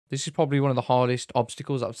This is probably one of the hardest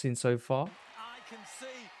obstacles I've seen so far.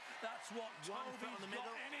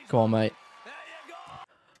 Come on, mate.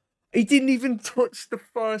 He didn't even touch the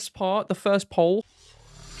first part, the first pole.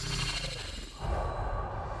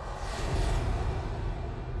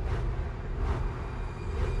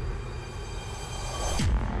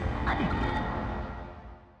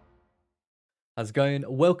 How's it going?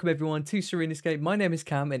 Welcome everyone to serenescxpe. My name is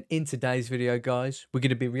Cam, and in today's video, guys, we're going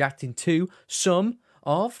to be reacting to some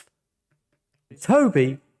of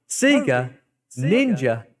Toby Segar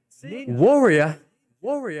Ninja Warrior.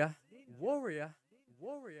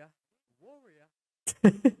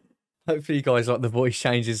 Hopefully you guys like the voice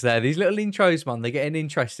changes there. These little intros, man, they're getting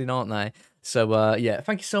interesting, aren't they? So, yeah,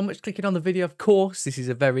 thank you so much for clicking on the video. Of course, this is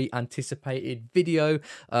a very anticipated video.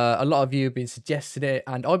 A lot of you have been suggesting it,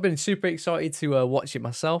 and I've been super excited to watch it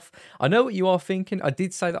myself. I know what you are thinking. I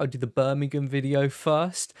did say that I did the Birmingham video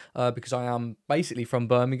first because I am basically from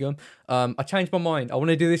Birmingham. I changed my mind. I want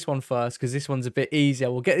to do this one first because this one's a bit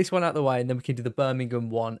easier. We'll get this one out of the way, and then we can do the Birmingham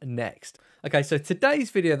one next. Okay, so today's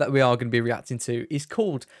video that we are going to be reacting to is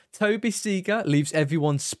called Toby Segar Leaves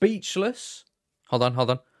Everyone Speechless. Hold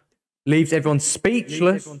on. Leaves everyone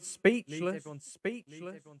speechless.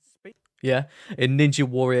 Yeah, in Ninja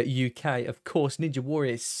Warrior UK. Of course, Ninja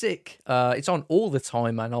Warrior is sick. It's on all the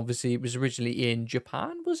time, man. Obviously, it was originally in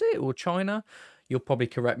Japan, was it? Or China? You'll probably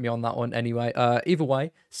correct me on that one anyway. Either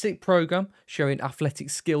way, sick program, showing athletic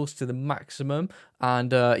skills to the maximum.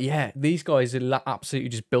 And yeah, these guys are absolutely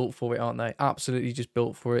just built for it, aren't they? Absolutely just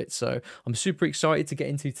built for it. So I'm super excited to get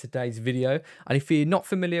into today's video. And if you're not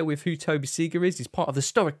familiar with who Toby Segar is, he's part of the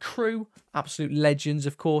STORROR crew. Absolute legends,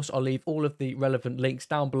 of course. I'll leave all of the relevant links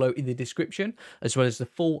down below in the description, as well as the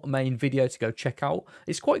full main video to go check out.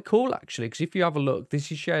 It's quite cool, actually, because if you have a look,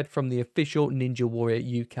 this is shared from the official Ninja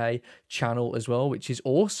Warrior UK channel as well, which is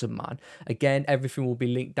awesome, man. Again, everything will be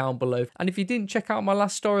linked down below. And if you didn't check out my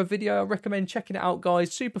last STORROR video, I recommend checking it out,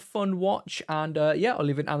 guys. Super fun watch. And yeah, I'll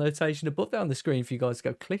leave an annotation above there on the screen for you guys to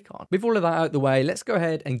go click on. With all of that out the way, let's go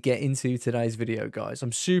ahead and get into today's video, guys.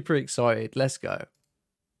 I'm super excited. Let's go.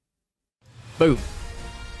 Boom.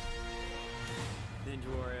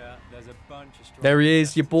 Ninja Warrior, there's a bunch of there he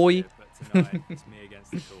is, your boy. But tonight, it's me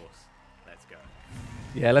against the course. Let's go.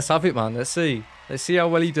 Yeah, let's have it, man. Let's see how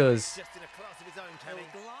well he does.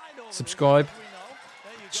 Subscribe.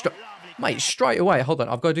 Mate, straight away, hold on.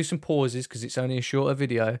 I've got to do some pauses because it's only a shorter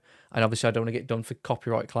video. And obviously, I don't want to get done for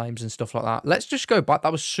copyright claims and stuff like that. Let's just go back.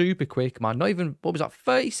 That was super quick, man. Not even, what was that,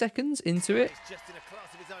 30 seconds into it?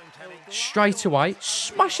 Straight away.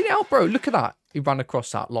 Smashing it out, bro. Look at that. He ran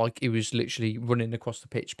across that like he was literally running across the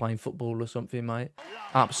pitch playing football or something, mate.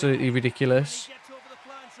 Absolutely ridiculous.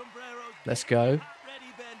 Let's go.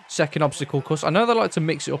 Second obstacle course. I know they like to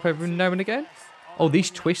mix it up every now and again. Oh,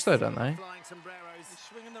 these twist though, don't they?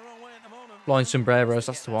 Flying sombreros,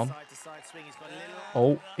 that's the one.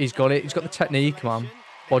 Oh, he's got it. He's got the technique, man.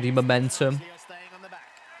 Body momentum.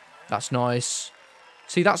 That's nice.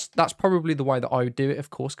 See, that's probably the way that I would do it, of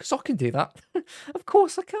course, because I can do that. Of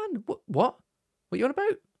course I can. What? What are you on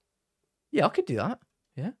about? Yeah, I could do that.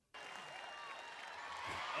 Yeah.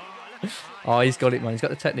 Oh, he's got it, man. He's got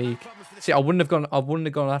the technique. See, I wouldn't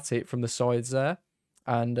have gone at it from the sides there.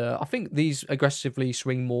 And I think these aggressively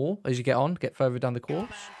swing more as you get further down the course.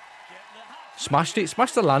 Smashed it.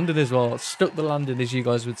 Smashed the landing as well. Stuck the landing, as you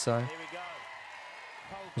guys would say.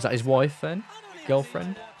 Was that his wife then?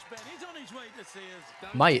 Girlfriend?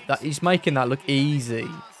 Mate, he's making that look easy.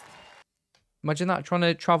 Imagine that, trying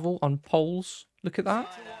to travel on poles. Look at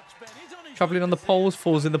that. Travelling on the poles,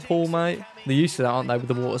 falls in the pool, mate. They're used to that, aren't they, with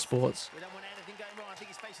the water sports?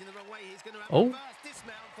 Oh.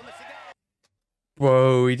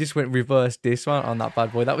 Bro, he just went reverse dismount on that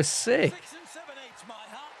bad boy. That was sick.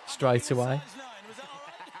 Straight away.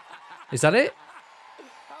 Is that it?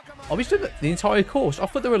 Oh, he's done the entire course. I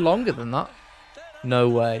thought they were longer than that. No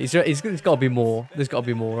way. There's got to be more. There's got to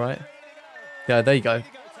be more, right? Yeah, there you go.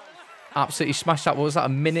 Absolutely smashed that. What was that,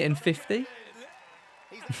 1:50?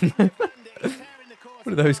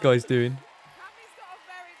 What are those guys doing?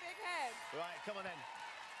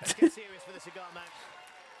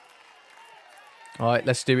 Alright,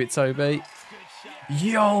 let's do it, Toby.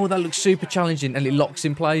 Yo, that looks super challenging. And it locks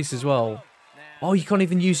in place as well. Oh, you can't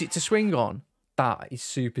even use it to swing on. That is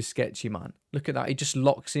super sketchy, man. Look at that. He just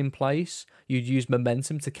locks in place. You'd use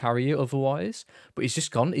momentum to carry it otherwise. But he's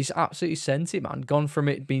just gone. He's absolutely sent it, man. Gone from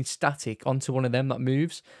it being static onto one of them that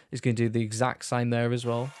moves. He's going to do the exact same there as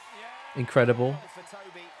well. Incredible.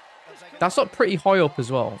 That's not pretty high up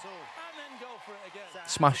as well.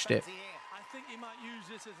 Smashed it.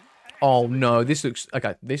 Oh no, this looks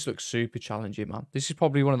okay. This looks super challenging, man. This is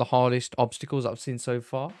probably one of the hardest obstacles I've seen so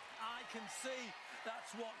far. I can see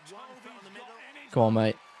that's what Toby's got in his Come on,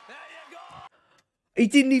 mate. There you go. He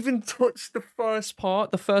didn't even touch the first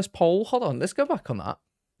part, the first pole. Hold on, let's go back on that.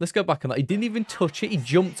 Let's go back on that. He didn't even touch it. He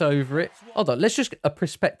jumped over it. Hold on, let's just get a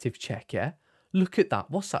perspective check, yeah? Look at that.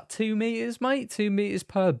 What's that, 2 meters, mate? 2 meters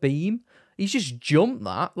per beam. He's just jumped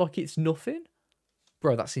that like it's nothing.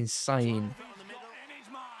 Bro, that's insane.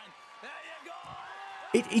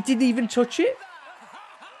 He didn't even touch it.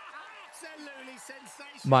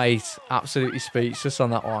 Mate, absolutely speechless on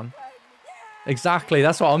that one. Exactly,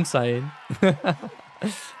 that's what I'm saying.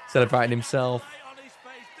 Celebrating himself.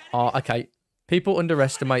 Oh, okay. People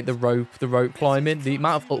underestimate the rope climbing. The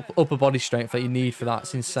amount of upper body strength that you need for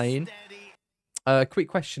that's insane. Quick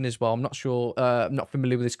question as well. I'm not sure, I'm not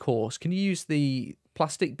familiar with this course. Can you use the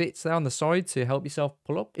plastic bits there on the side to help yourself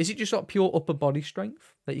pull up? Is it just like pure upper body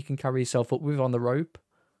strength that you can carry yourself up with on the rope?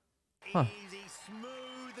 Huh.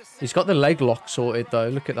 He's got the leg lock sorted though.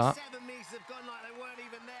 Look at that.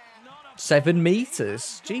 7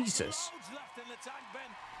 meters. Jesus.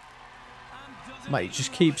 Mate, it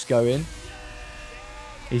just keeps going.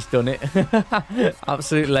 He's done it.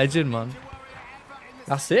 Absolute legend, man.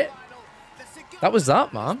 That's it. That was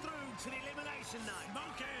that, man.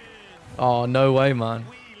 Oh, no way, man.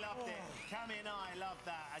 Cammy and I love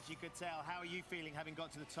that, as you could tell. How are you feeling having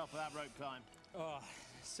got to the top of that rope climb? Oh,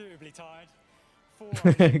 suitably tired.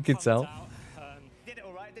 Could tell. Did it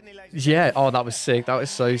all right, didn't he, ladies? Yeah, oh, that was sick. That was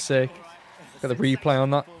so sick. Got the replay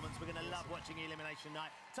on that. We're going to love watching Elimination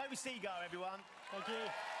Night. Toby Segar, everyone. Thank you.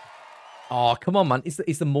 Oh, come on, man. Is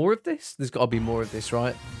there more of this? There's got to be more of this,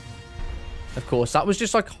 right? Of course. That was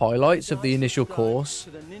just like highlights of the initial course.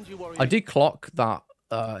 I did clock that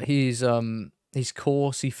his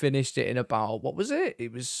course, he finished it in about, what was it?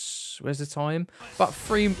 It was, where's the time? About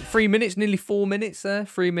 3 minutes, nearly 4 minutes there.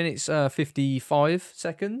 3 minutes, 55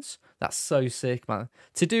 seconds. That's so sick, man.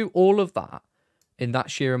 To do all of that in that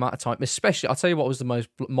sheer amount of time, especially, I'll tell you what was the most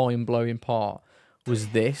mind-blowing part, was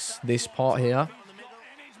this part here.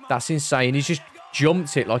 That's insane. He's just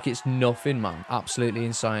jumped it like it's nothing, man. Absolutely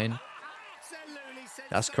insane.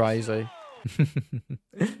 That's crazy.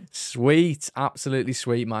 Sweet. Absolutely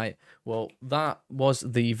sweet, mate. Well, that was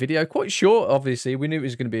the video. Quite short, obviously. We knew it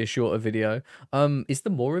was going to be a shorter video. Is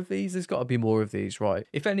there more of these? There's got to be more of these, right?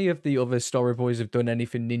 If any of the other STORROR boys have done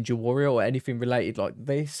anything Ninja Warrior or anything related like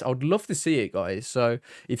this, I would love to see it, guys. So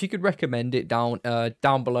if you could recommend it down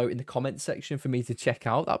below in the comment section for me to check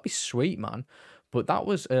out, that'd be sweet, man. But that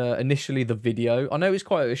was initially the video. I know it's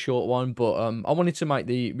quite a short one, but I wanted to make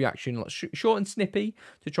the reaction like short and snippy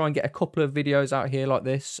to try and get a couple of videos out here like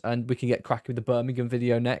this, and we can get cracking with the Birmingham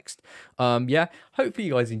video next. Yeah, hopefully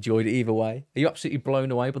you guys enjoyed it either way. Are you absolutely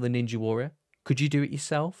blown away by the Ninja Warrior? Could you do it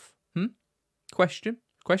yourself?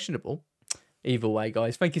 Questionable. Either way,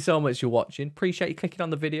 guys, thank you so much for watching. Appreciate you clicking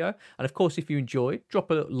on the video. And of course, if you enjoyed,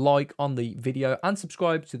 drop a like on the video and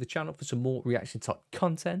subscribe to the channel for some more reaction type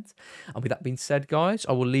content. And with that being said, guys,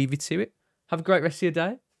 I will leave you to it. Have a great rest of your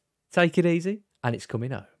day. Take it easy. And it's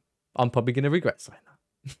coming home. I'm probably going to regret saying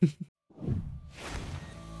that.